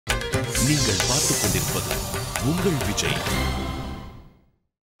நீங்கள் பார்த்துக் கொண்டிருப்பது உங்கள் விஜய்.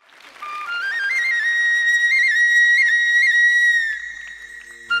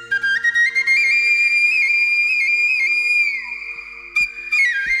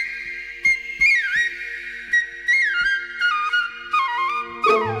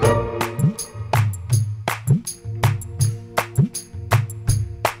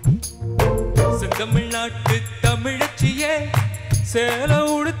 தமிழ்நாட்டு தமிழச்சியே சேல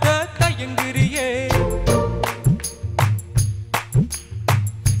உடுத்த தயங்குறியே,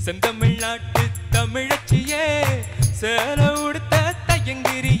 செந்தமிழ்நாட்டு தமிழச்சியே சேல உடுத்த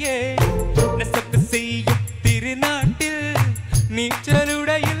தயங்குறியே, நெசப்பு செய்யும் திருநாட்டில்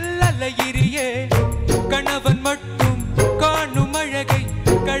நீச்சலுடையில் அலையிறியே, கணவன் மட்டும் காணும் அழகை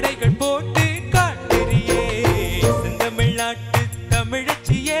கடைகள் போட்டு காட்டுறியே, செந்தமிழ்நாட்டு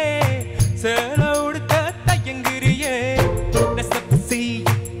தமிழச்சியே சேல உடுத்த தயங்குறியே, நெசப்பு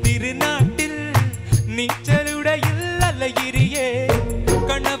செய்யும் திருநாட்டில் நீச்சலுடையில் அலையிறியே,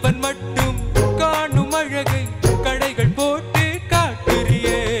 கணவன் மட்டும் காணும் அழகை கடைகள் போட்டு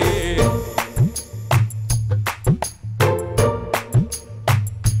காட்டுறியே.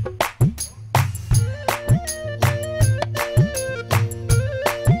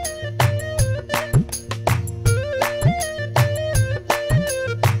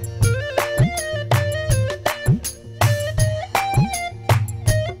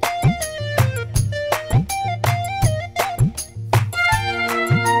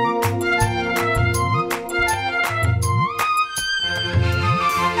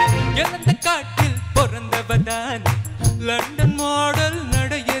 லண்டன் மாடல்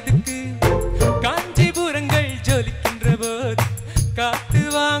நடையதுக்கு காஞ்சிபுரங்கள் ஜொலிக்கின்ற போது காத்து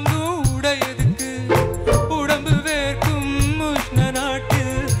வாங்கும் உடையதுக்கு, உடம்பு வேர்க்கும் உஷ்ண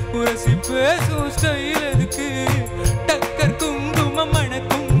நாட்டில் உரசி பேசும் ஸ்டைல் எதுக்கு, டக்கர் குங்குமம்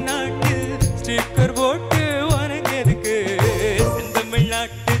மணக்கும் நாட்டில் ஸ்டிக்கர் போட்டு வணங்கதுக்கு,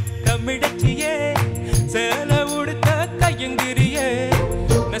 செந்தமிழ்நாட்டு தமிழச்சியே சேல உடுத்த தயங்குறியே,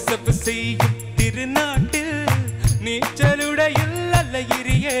 நெசப்பு செய்யும் திருநாட்டில் நீச்சலுடையில்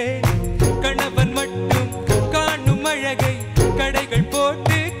அலையிறியே, கணவன் மட்டும் காணும் அழகை கடைகள்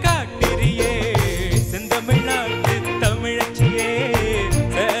போட்டு காட்டுறியே, செந்தமிழ்நாட்டு தமிழச்சியே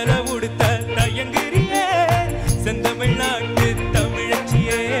சேல உடுத்த தயங்குறியே, செந்தமிழ்நாட்டு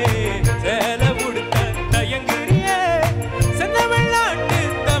தமிழச்சியே சேல உடுத்த தயங்குறியே, செந்தமிழ்நாட்டு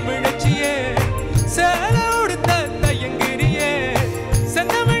தமிழச்சியே சேல உடுத்த தயங்குறியே,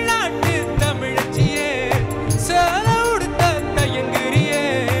 செந்தமிழ்நாட்டு தமிழச்சியே சேல உடுத்த தயங்குறியே.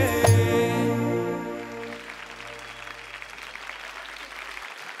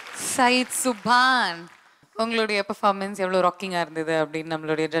 சையத் சுபான், உங்களுடைய பெர்ஃபார்மன்ஸ் எவ்வளவு ராக்கிங்கா இருந்தது அப்படின்னு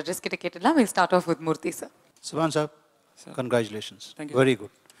நம்மளுடைய ஜட்ஜஸ் கிட்ட கேட்டலாம். we'll start off with Murthy sir. Subhan sir, congratulations. Very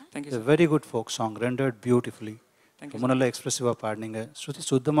good. Thank you. A very good folk song, rendered beautifully. Thank you. ரொம்ப நல்ல எக்ஸ்பிரசிவா பாடுனீங்க, ஸ்ருதி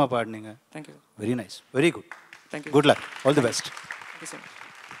சுத்தமா பாடுனீங்க. Thank you. Very nice, very good. Thank you. Good luck, all the best. Thank you so much.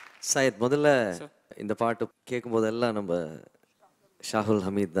 Syed, முதல்ல இந்த பாட்டு கேட்கும் போதெல்லாம் நம்ம ஷாஹுல்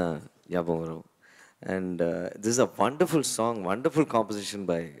ஹமீத் தான் ஞாபகம் வரும். And this is a wonderful song, wonderful composition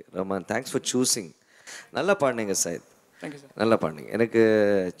by Rahman. Thanks for choosing. நல்லா பாடினீங்க சையத், Thank you, sir. நல்லா பாடினீங்க. எனக்கு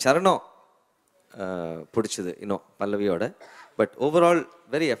சரணம் பிடிச்சது இன்னும் பல்லவியோட, but overall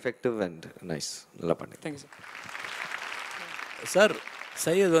very effective and nice. நல்லா பாடினீங்க. Thank you, sir. Sir,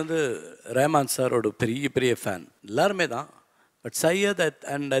 Syed வந்து ரஹ்மான் சாரோட பெரிய பெரிய ஃபேன் எல்லாருமே தான். But Syed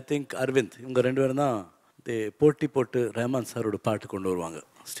and I think Aravind, இவங்க ரெண்டு பேரும் தான் போட்டி போட்டு ரஹ்மான் சாரோட பாட்டு கொண்டு வருவாங்க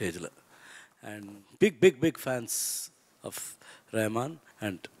ஸ்டேஜில். And big big big fans of Rahman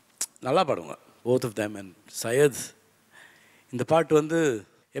and நல்லா பாடுவாங்க both of them. And Syed இந்த பாட்டு வந்து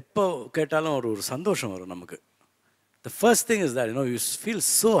எப்போ கேட்டாலும் ஒரு சந்தோஷம் வரும் நமக்கு. The first thing is that you feel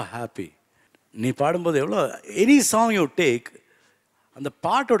so happy. நீ பாடும்போது எவ்வளோ எனி சாங் யூ டேக், அந்த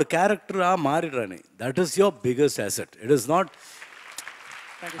பாட்டோட கேரக்டராக மாறிடுறானே, that is your biggest asset. It is not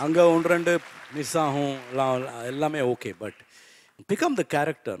அங்கே ஒன்று ரெண்டு மிஸ் ஆகும் எல்லாமே okay, but become the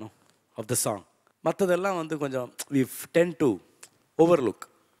character of the song. மற்றதெல்லாம் வந்து கொஞ்சம் வி டென் டு ஓவர்லுக்.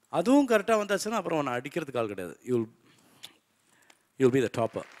 அதுவும் கரெக்டாக வந்தாச்சுன்னா அப்புறம் ஒன்று அடிக்கிறதுக்கு ஆள் கிடையாது. You'll be the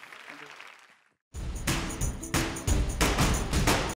topper.